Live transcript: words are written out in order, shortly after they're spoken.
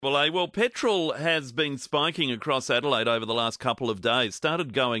Well, petrol has been spiking across Adelaide over the last couple of days.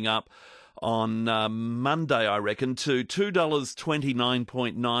 Started going up on Monday, I reckon, to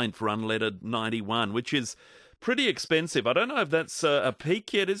 $2.29.9 for unleaded 91, which is pretty expensive. I don't know if that's a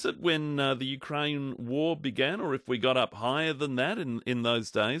peak yet, is it, when the Ukraine war began, or if we got up higher than that in those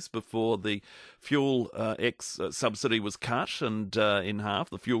days before the fuel subsidy was cut and in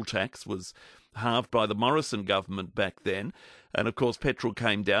half. The fuel tax was halved by the Morrison government back then. And, of course, petrol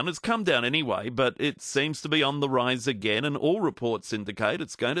came down. It's come down anyway, but it seems to be on the rise again, and all reports indicate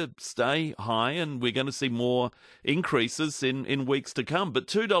it's going to stay high and we're going to see more increases in weeks to come. But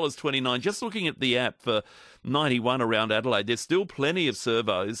 $2.29, just looking at the app for 91 around Adelaide, there's still plenty of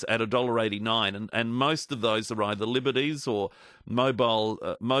servos at $1.89, and most of those are either Liberties or Mobile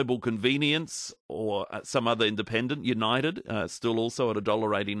Convenience or some other independent, United, still also at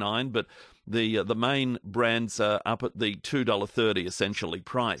 $1.89, but the main brands are up at the $2.30 essentially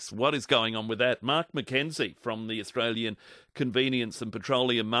price. What is going on with that? Mark McKenzie from the Australian Convenience and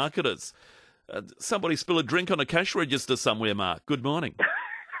Petroleum Marketers. Somebody spill a drink on a cash register somewhere, Mark. Good morning.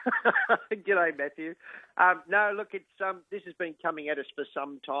 G'day, Matthew. No, look, it's this has been coming at us for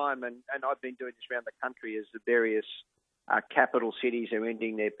some time, and I've been doing this around the country as the various capital cities are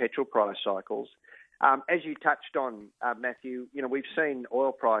ending their petrol price cycles. As you touched on, Matthew, we've seen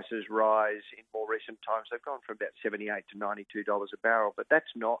oil prices rise in more recent times. They've gone from about $78 to $92 a barrel, but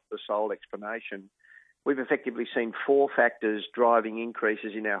that's not the sole explanation. We've effectively seen four factors driving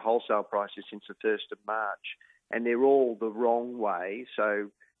increases in our wholesale prices since the 1st of March, and they're all the wrong way. So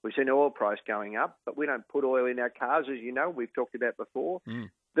we've seen oil price going up, but we don't put oil in our cars, as you know, we've talked about before.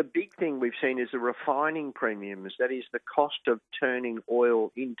 The big thing we've seen is the refining premiums, that is the cost of turning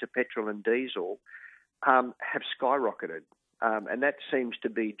oil into petrol and diesel, have skyrocketed. And that seems to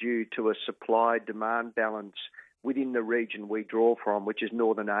be due to a supply-demand balance within the region we draw from, which is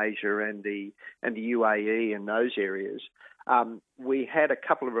Northern Asia and the UAE and those areas. We had a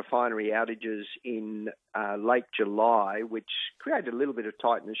couple of refinery outages in late July, which created a little bit of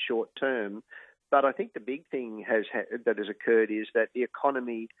tightness short term. But I think the big thing that has occurred is that the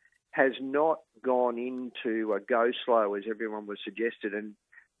economy has not gone into a go slow, as everyone was suggested, and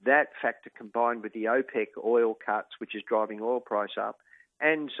that factor combined with the OPEC oil cuts, which is driving oil price up,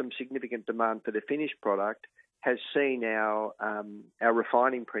 and some significant demand for the finished product, has seen our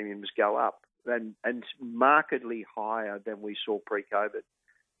refining premiums go up and markedly higher than we saw pre-COVID.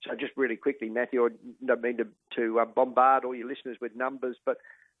 So just really quickly, Matthew, I don't mean to bombard all your listeners with numbers, but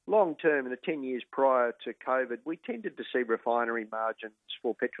long term, in the 10 years prior to COVID, we tended to see refinery margins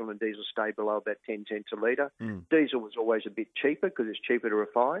for petrol and diesel stay below about 10 cents a litre. Diesel was always a bit cheaper because it's cheaper to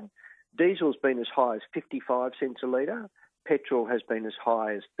refine. Diesel's been as high as 55 cents a litre. Petrol has been as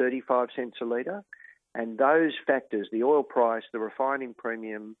high as 35 cents a litre. And those factors, the oil price, the refining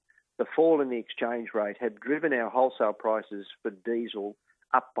premium, the fall in the exchange rate, have driven our wholesale prices for diesel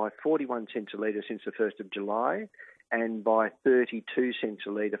up by 41 cents a litre since the 1st of July. And by 32 cents a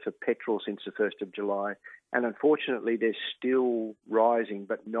litre for petrol since the 1st of July. And unfortunately, they're still rising,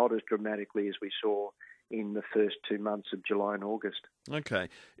 but not as dramatically as we saw in the first 2 months of July and August. Okay.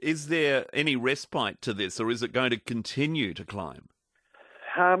 Is there any respite to this, or is it going to continue to climb?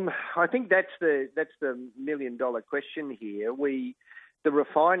 I think that's the million-dollar question here. The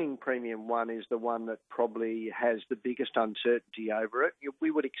refining premium one is the one that probably has the biggest uncertainty over it. We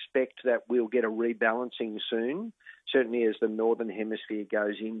would expect that we'll get a rebalancing soon, certainly as the Northern Hemisphere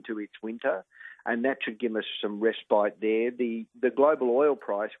goes into its winter, and that should give us some respite there. The global oil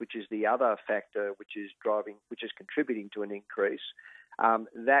price, which is the other factor which is contributing to an increase,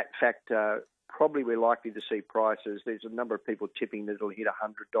 that factor, probably we're likely to see prices. There's a number of people tipping that it'll hit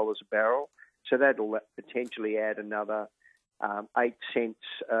 $100 a barrel, so that'll potentially add another 8 cents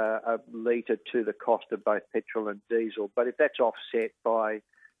a litre to the cost of both petrol and diesel. But if that's offset by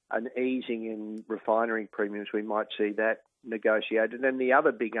an easing in refinery premiums, we might see that negotiated. And the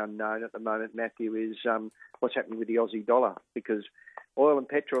other big unknown at the moment, Matthew, is what's happening with the Aussie dollar, because oil and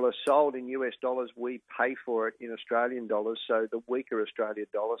petrol are sold in US dollars. We pay for it in Australian dollars. So the weaker Australian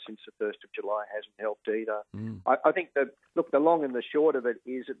dollar since the 1st of July hasn't helped either. I think that, look, the long and the short of it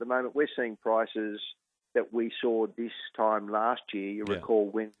is at the moment we're seeing prices that we saw this time last year. You recall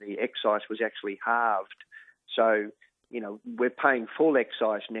when the excise was actually halved. So, we're paying full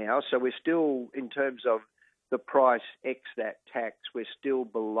excise now. So we're still, in terms of the price X that tax, we're still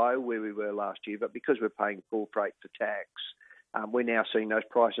below where we were last year. But because we're paying full freight for tax, we're now seeing those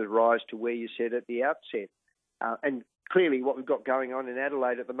prices rise to where you said at the outset. And clearly what we've got going on in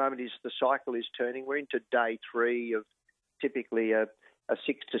Adelaide at the moment is the cycle is turning. We're into day 3 of typically a a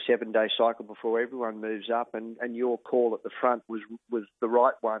 6 to 7 day cycle before everyone moves up, and your call at the front was the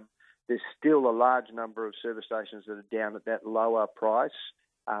right one. There's still a large number of service stations that are down at that lower price.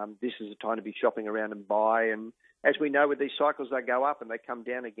 This is the time to be shopping around and buy. And as we know with these cycles, they go up and they come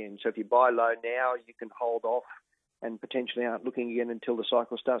down again. So if you buy low now, you can hold off and potentially aren't looking again until the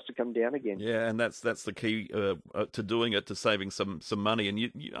cycle starts to come down again. Yeah, and that's the key to doing it, to saving some money.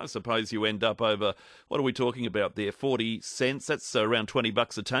 And I suppose you end up over, what are we talking about there, 40 cents? That's around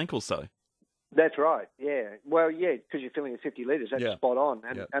 $20 a tank or so. That's right, yeah. Well, yeah, because you're filling at 50 litres, that's spot on.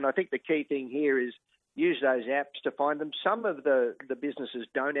 And I think the key thing here is use those apps to find them. Some of the businesses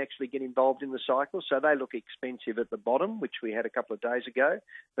don't actually get involved in the cycle, so they look expensive at the bottom, which we had a couple of days ago,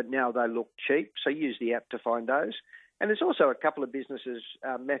 but now they look cheap. So use the app to find those. And there's also a couple of businesses,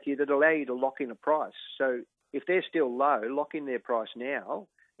 Matthew, that allow you to lock in a price. So if they're still low, lock in their price now,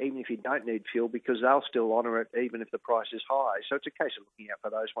 even if you don't need fuel, because they'll still honour it even if the price is high. So it's a case of looking out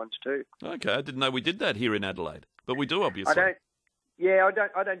for those ones too. Okay, I didn't know we did that here in Adelaide, but we do, obviously. I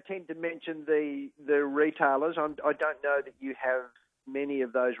don't tend to mention the retailers. I don't know that you have many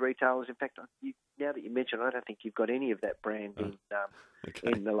of those retailers. In fact, now that you mention it, I don't think you've got any of that brand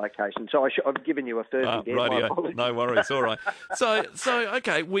in the location. So I've given you a Thursday there. No worries. All right. So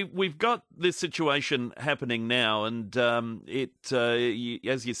okay, we've got this situation happening now, and as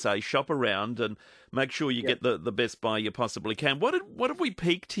you say, shop around and make sure you get the best buy you possibly can. What have we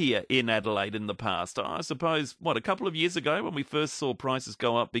peaked here in Adelaide in the past? I suppose, a couple of years ago when we first saw prices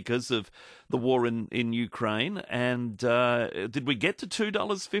go up because of the war in Ukraine, and did we get to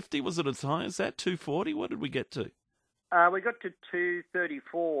 $2.50? Was it as high as that, $2.40? What did we get to? We got to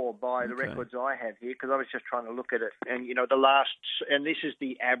 $2.34 by the records I have here, because I was just trying to look at it. And, the last, and this is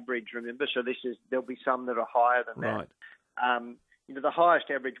the average, remember, so there'll be some that are higher than that. Right. The highest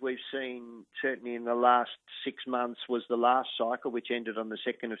average we've seen, certainly in the last 6 months, was the last cycle, which ended on the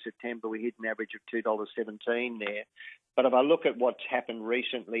 2nd of September. We hit an average of $2.17 there. But if I look at what's happened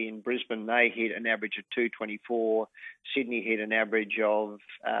recently in Brisbane, they hit an average of $2.24. Sydney hit an average of,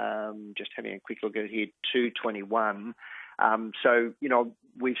 just having a quick look at it here, $2.21. So,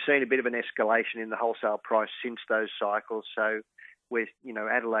 we've seen a bit of an escalation in the wholesale price since those cycles. So,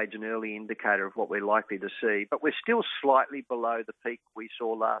 Adelaide's an early indicator of what we're likely to see. But we're still slightly below the peak we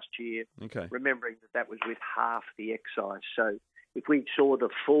saw last year, remembering that was with half the excise. So if we saw the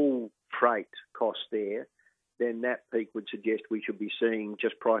full freight cost there, then that peak would suggest we should be seeing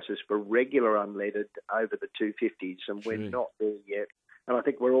just prices for regular unleaded over the 250s, and we're not there yet. And I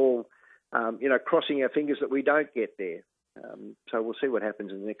think we're all, crossing our fingers that we don't get there. So we'll see what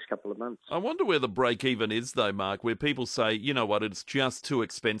happens in the next couple of months. I wonder where the break-even is, though, Mark, where people say, you know what, it's just too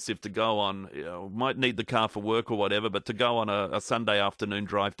expensive to go on, might need the car for work or whatever, but to go on a Sunday afternoon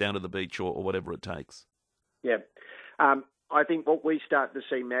drive down to the beach or whatever it takes. Yeah. I think what we start to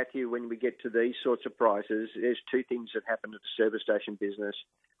see, Matthew, when we get to these sorts of prices, there's two things that happen at the service station business.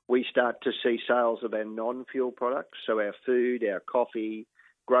 We start to see sales of our non-fuel products, so our food, our coffee,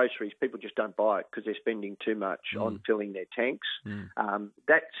 groceries. People just don't buy it because they're spending too much on filling their tanks.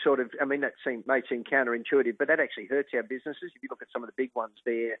 That sort of, may seem counterintuitive, but that actually hurts our businesses. If you look at some of the big ones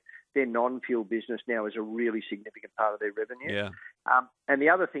there, their non-fuel business now is a really significant part of their revenue. Yeah. And the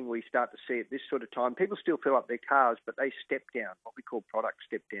other thing we start to see at this sort of time, people still fill up their cars, but they step down, what we call product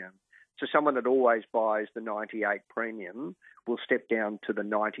step down. So someone that always buys the 98 premium will step down to the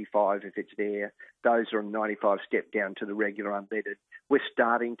 95 if it's there. Those are on 95 step down to the regular unleaded. We're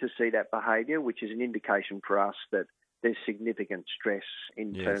starting to see that behaviour, which is an indication for us that there's significant stress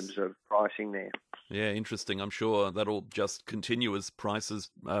in terms of pricing there. Yeah, interesting. I'm sure that'll just continue as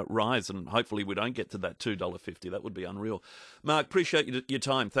prices rise, and hopefully we don't get to that $2.50. That would be unreal. Mark, appreciate your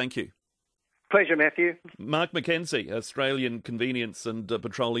time. Thank you. Pleasure, Matthew. Mark McKenzie, Australian Convenience and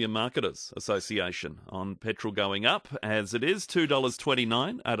Petroleum Marketers Association, on petrol going up, as it is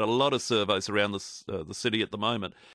 $2.29 at a lot of servos around the city at the moment.